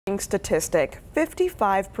Statistic,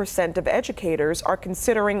 55% of educators are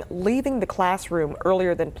considering leaving the classroom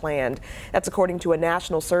earlier than planned. That's according to a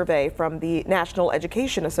national survey from the National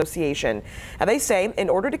Education Association. Now, they say in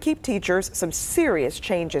order to keep teachers, some serious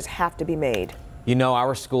changes have to be made. You know,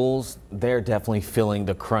 our schools, they're definitely feeling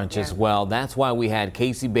the crunch as well. That's why we had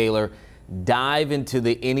Casey Baylor dive into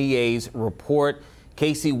the NEA's report.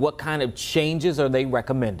 Casey, what kind of changes are they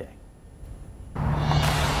recommending?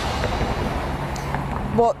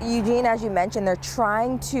 Well, Eugene, as you mentioned, they're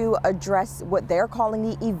trying to address what they're calling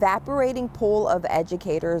the evaporating pool of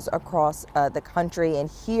educators across the country.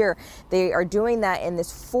 And here they are doing that in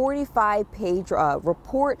this 45-page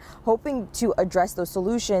report, hoping to address those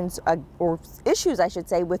solutions or issues, I should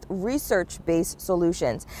say, with research-based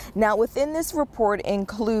solutions. Now, within this report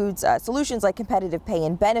includes solutions like competitive pay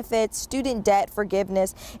and benefits, student debt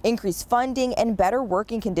forgiveness, increased funding, and better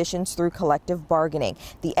working conditions through collective bargaining.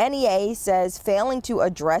 The NEA says failing to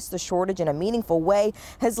address the shortage in a meaningful way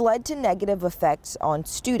has led to negative effects on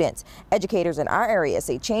students. Educators in our area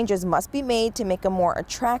say changes must be made to make a more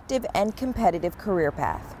attractive and competitive career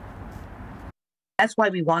path. That's why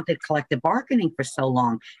we wanted collective bargaining for so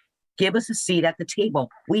long. Give us a seat at the table.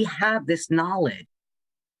 We have this knowledge.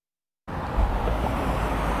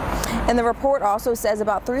 And the report also says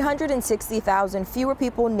about 360,000 fewer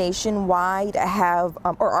people nationwide have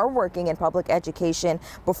or are working in public education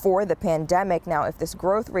before the pandemic. Now, if this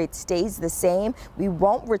growth rate stays the same, we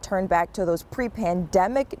won't return back to those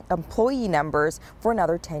pre-pandemic employee numbers for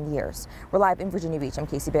another 10 years. We're live in Virginia Beach. I'm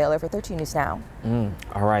Casey Baylor for 13 News Now.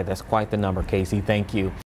 All right, that's quite the number, Casey. Thank you.